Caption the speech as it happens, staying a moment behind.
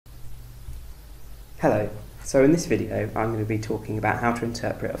Hello, so in this video I'm going to be talking about how to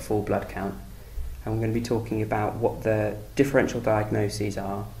interpret a full blood count. I'm going to be talking about what the differential diagnoses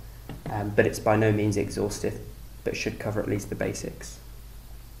are, but it's by no means exhaustive, but should cover at least the basics.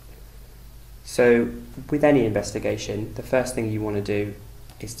 So with any investigation, the first thing you want to do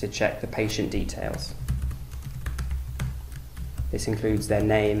is to check the patient details. This includes their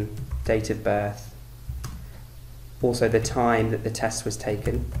name, date of birth, also the time that the test was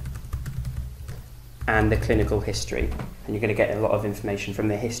taken, and the clinical history. And you're going to get a lot of information from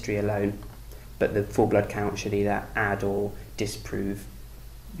the history alone, but the full blood count should either add or disprove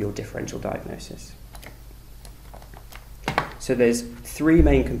your differential diagnosis. So there's three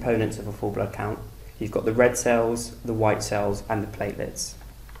main components of a full blood count. You've got the red cells, the white cells, and the platelets.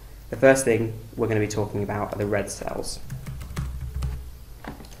 The first thing we're going to be talking about are the red cells.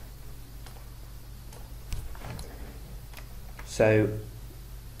 So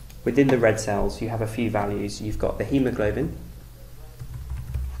within the red cells, you have a few values. You've got the hemoglobin,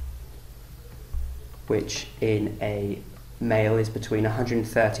 which in a male is between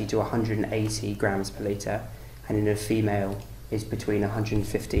 130 to 180 grams per litre, and in a female is between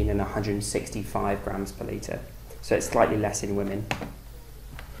 115 and 165 grams per litre. So it's slightly less in women.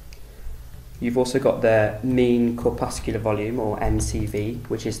 You've also got the mean corpuscular volume, or MCV,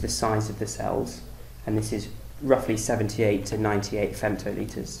 which is the size of the cells, and this is roughly 78 to 98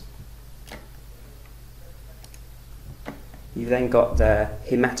 femtolitres. You've then got the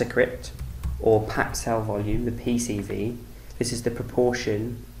hematocrit, or packed cell volume, the PCV. This is the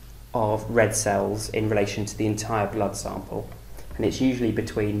proportion of red cells in relation to the entire blood sample, and it's usually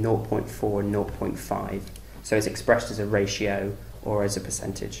between 0.4 and 0.5, so it's expressed as a ratio or as a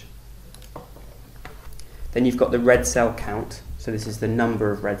percentage. Then you've got the red cell count, so this is the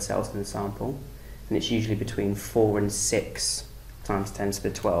number of red cells in the sample, and it's usually between 4 and 6 times 10 to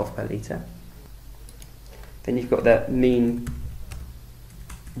the 12 per litre. Then you've got the mean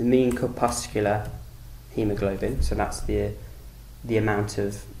corpuscular hemoglobin, so that's the amount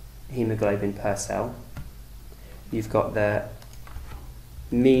of hemoglobin per cell. You've got the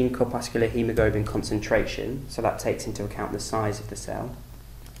mean corpuscular hemoglobin concentration, so that takes into account the size of the cell.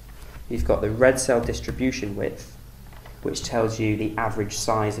 You've got the red cell distribution width, which tells you the average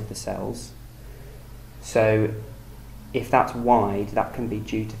size of the cells. So if that's wide, that can be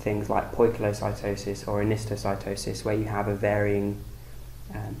due to things like poikilocytosis or anistocytosis, where you have a varying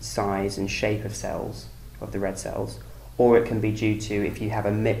size and shape of cells, of the red cells, or it can be due to if you have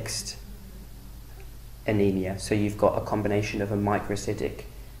a mixed anemia, so you've got a combination of a microcytic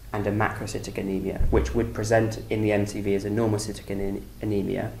and a macrocytic anemia, which would present in the MCV as a normocytic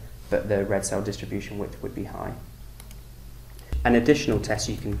anemia, but the red cell distribution width would be high. An additional test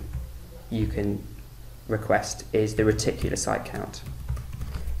you can request is the reticulocyte count.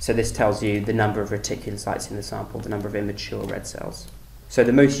 So this tells you the number of reticulocytes in the sample, the number of immature red cells. So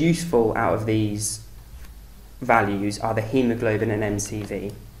the most useful out of these values are the hemoglobin and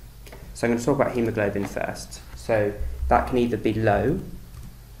MCV. So I'm going to talk about hemoglobin first. So that can either be low,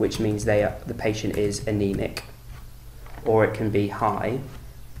 which means the patient is anemic, or it can be high,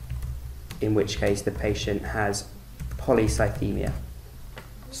 in which case the patient has polycythemia.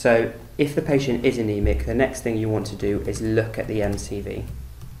 So if the patient is anemic, the next thing you want to do is look at the MCV.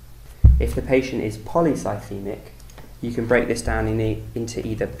 If the patient is polycythemic, you can break this down into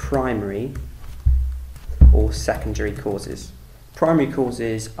either primary or secondary causes. Primary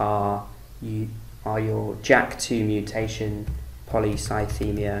causes are your JAK2 mutation,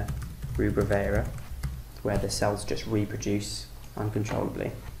 polycythemia rubra, where the cells just reproduce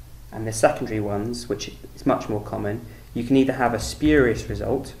uncontrollably. And the secondary ones, which is much more common, you can either have a spurious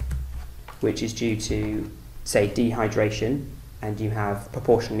result, which is due to, say, dehydration, and you have a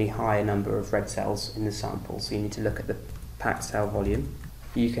proportionally higher number of red cells in the sample, so you need to look at the packed cell volume.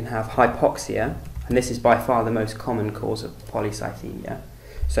 You can have hypoxia, and this is by far the most common cause of polycythemia.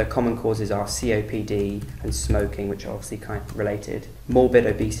 So common causes are COPD and smoking, which are obviously kind of related. Morbid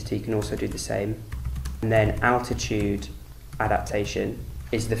obesity can also do the same. And then altitude adaptation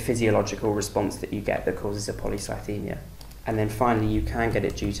is the physiological response that you get that causes a polycythemia. And then finally, you can get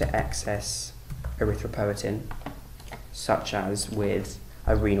it due to excess erythropoietin, such as with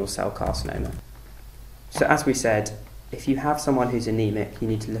a renal cell carcinoma. So as we said, if you have someone who's anemic, you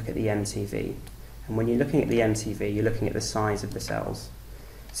need to look at the MCV. And when you're looking at the MCV, you're looking at the size of the cells.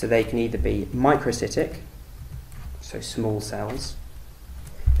 So they can either be microcytic, so small cells.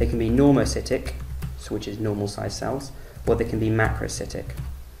 They can be normocytic, so which is normal sized cells, or they can be macrocytic.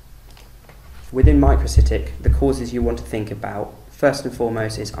 Within microcytic, the causes you want to think about, first and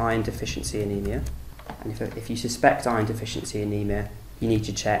foremost, is iron deficiency anemia. And if you suspect iron deficiency anemia, you need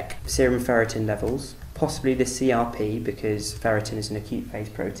to check serum ferritin levels, possibly the CRP because ferritin is an acute phase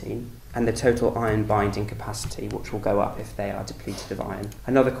protein, and the total iron binding capacity, which will go up if they are depleted of iron.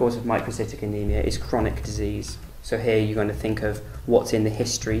 Another cause of microcytic anemia is chronic disease. So here you're going to think of what's in the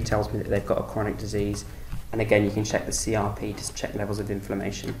history, tells me that they've got a chronic disease, and again you can check the CRP to check levels of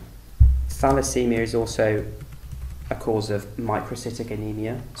inflammation. Thalassemia is also a cause of microcytic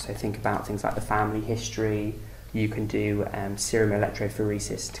anemia, so think about things like the family history. You can do serum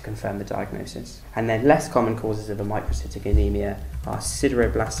electrophoresis to confirm the diagnosis. And then less common causes of a microcytic anemia are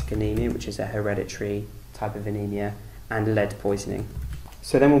sideroblastic anemia, which is a hereditary type of anemia, and lead poisoning.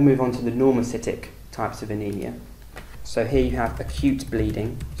 So then we'll move on to the normocytic types of anemia. So here you have acute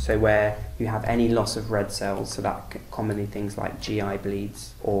bleeding, so where you have any loss of red cells, so that commonly things like GI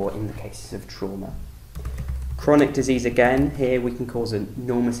bleeds or in the cases of trauma. Chronic disease again, here we can cause a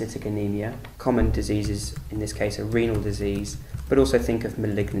normocytic anemia. Common diseases in this case are renal disease, but also think of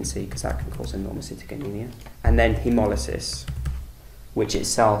malignancy because that can cause a normocytic anemia. And then hemolysis, which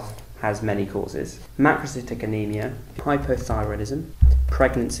itself has many causes. Macrocytic anemia, hypothyroidism,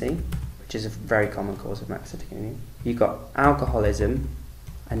 pregnancy, which is a very common cause of macrocytic anemia. You've got alcoholism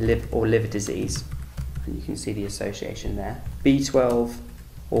and liver disease, and you can see the association there. B12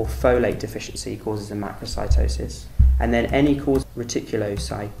 or folate deficiency causes a macrocytosis. And then any cause of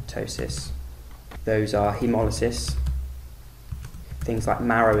reticulocytosis. Those are hemolysis, things like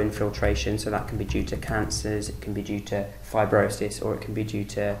marrow infiltration, so that can be due to cancers, it can be due to fibrosis, or it can be due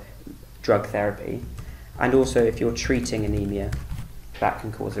to drug therapy. And also if you're treating anemia, that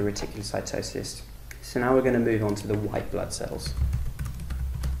can cause a reticulocytosis. So now we're going to move on to the white blood cells.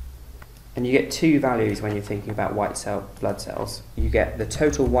 And you get two values when you're thinking about white blood cells. You get the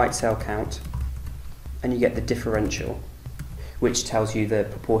total white cell count, and you get the differential, which tells you the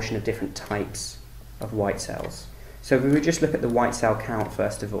proportion of different types of white cells. So if we just look at the white cell count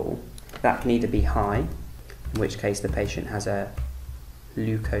first of all, that can either be high, in which case the patient has a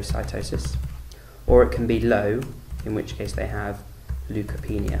leukocytosis, or it can be low, in which case they have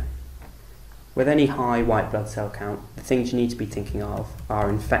leukopenia. With any high white blood cell count, the things you need to be thinking of are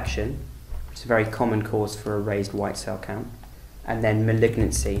infection, which is a very common cause for a raised white cell count, and then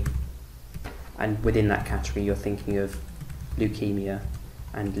malignancy. And within that category, you're thinking of leukemia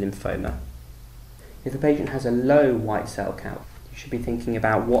and lymphoma. If the patient has a low white cell count, you should be thinking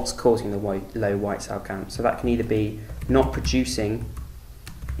about what's causing the low white cell count. So that can either be not producing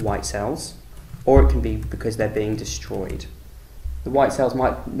white cells, or it can be because they're being destroyed. The white cells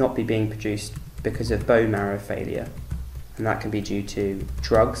might not be being produced because of bone marrow failure, and that can be due to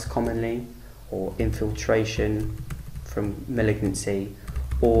drugs commonly, or infiltration from malignancy,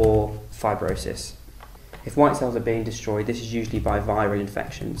 or fibrosis. If white cells are being destroyed, this is usually by viral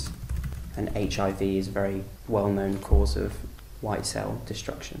infections, and HIV is a very well-known cause of white cell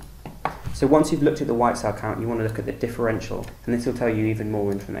destruction. So once you've looked at the white cell count, you want to look at the differential, and this will tell you even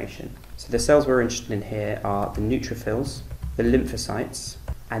more information. So the cells we're interested in here are the neutrophils, the lymphocytes,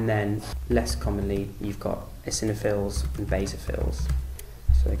 and then less commonly you've got eosinophils and basophils.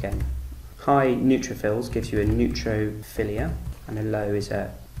 So again, high neutrophils gives you a neutrophilia, and a low is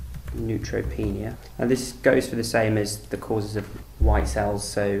a neutropenia. And this goes for the same as the causes of white cells,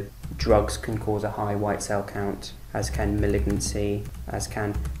 so drugs can cause a high white cell count, as can malignancy, as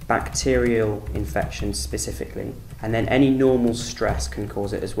can bacterial infections specifically. And then any normal stress can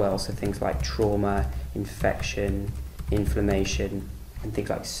cause it as well, so things like trauma, infection, inflammation, and things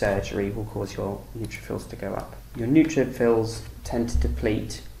like surgery will cause your neutrophils to go up. Your neutrophils tend to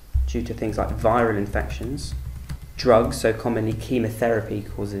deplete due to things like viral infections, drugs, so commonly chemotherapy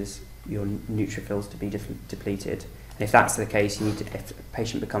causes your neutrophils to be depleted. And if that's the case, if a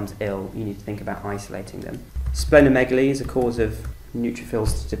patient becomes ill, you need to think about isolating them. Splenomegaly is a cause of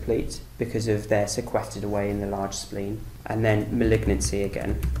neutrophils to deplete because of they're sequestered away in the large spleen. And then malignancy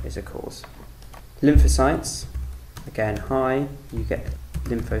again is a cause. Lymphocytes, again high, you get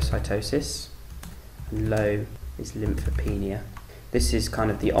lymphocytosis, and low is lymphopenia. This is kind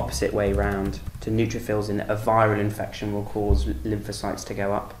of the opposite way round to neutrophils, in a viral infection will cause lymphocytes to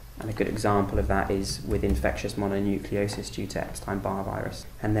go up. And a good example of that is with infectious mononucleosis due to Epstein-Barr virus.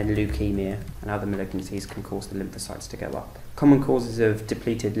 And then leukemia and other malignancies can cause the lymphocytes to go up. Common causes of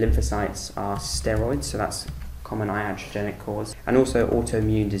depleted lymphocytes are steroids, so that's a common iatrogenic cause, and also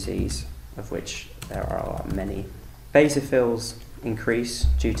autoimmune disease, of which there are many. Basophils increase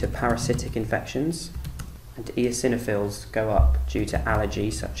due to parasitic infections, and eosinophils go up due to allergy,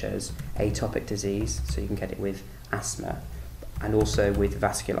 such as atopic disease, so you can get it with asthma, and also with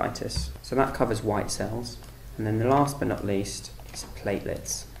vasculitis. So that covers white cells. And then the last but not least is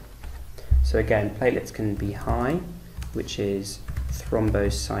platelets. So again, platelets can be high, which is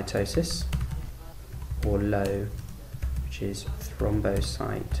thrombocytosis, or low, which is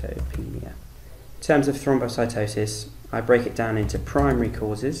thrombocytopenia. In terms of thrombocytosis, I break it down into primary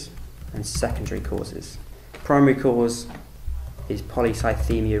causes and secondary causes. Primary cause is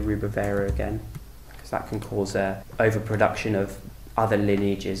polycythemia rubra again, because that can cause overproduction of other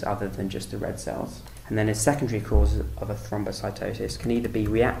lineages other than just the red cells. And then a secondary cause of a thrombocytosis can either be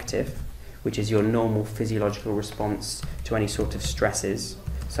reactive, which is your normal physiological response to any sort of stresses,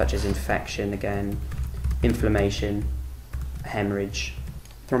 such as infection again, inflammation, hemorrhage.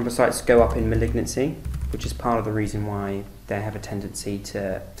 Thrombocytes go up in malignancy, which is part of the reason why they have a tendency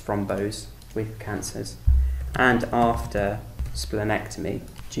to thrombose with cancers. And after splenectomy,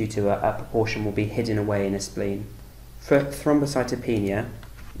 due to a proportion will be hidden away in a spleen. For thrombocytopenia,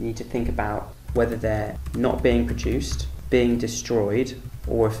 you need to think about whether they're not being produced, being destroyed,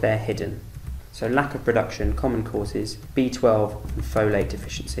 or if they're hidden. So lack of production, common causes, B12 and folate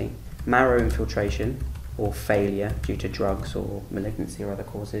deficiency, marrow infiltration or failure due to drugs or malignancy or other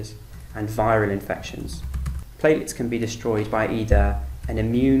causes, and viral infections. Platelets can be destroyed by either an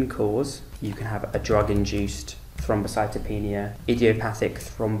immune cause, you can have a drug-induced thrombocytopenia, idiopathic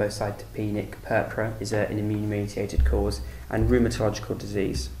thrombocytopenic purpura is an immune-mediated cause, and rheumatological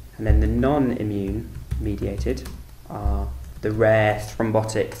disease. And then the non-immune mediated are the rare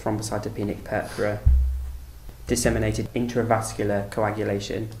thrombotic thrombocytopenic purpura, disseminated intravascular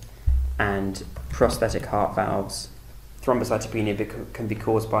coagulation, and prosthetic heart valves. Thrombocytopenia can be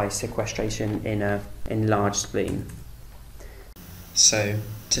caused by sequestration in a enlarged spleen. So,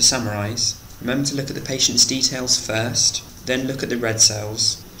 to summarise, remember to look at the patient's details first, then look at the red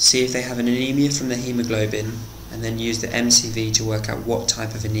cells, see if they have an anemia from the haemoglobin, and then use the MCV to work out what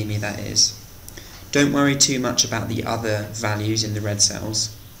type of anemia that is. Don't worry too much about the other values in the red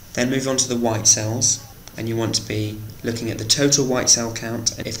cells. Then move on to the white cells, and you want to be looking at the total white cell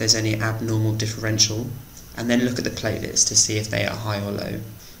count and if there's any abnormal differential, and then look at the platelets to see if they are high or low.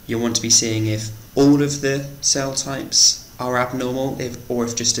 You'll want to be seeing if all of the cell types are abnormal or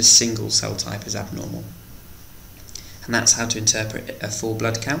if just a single cell type is abnormal. And that's how to interpret a full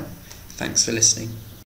blood count. Thanks for listening.